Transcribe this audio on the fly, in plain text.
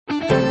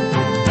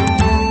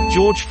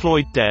George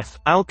Floyd death,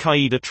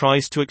 Al-Qaeda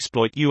tries to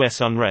exploit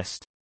U.S.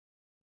 unrest.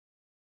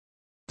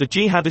 The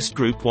jihadist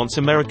group wants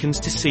Americans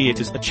to see it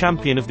as a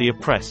champion of the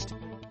oppressed,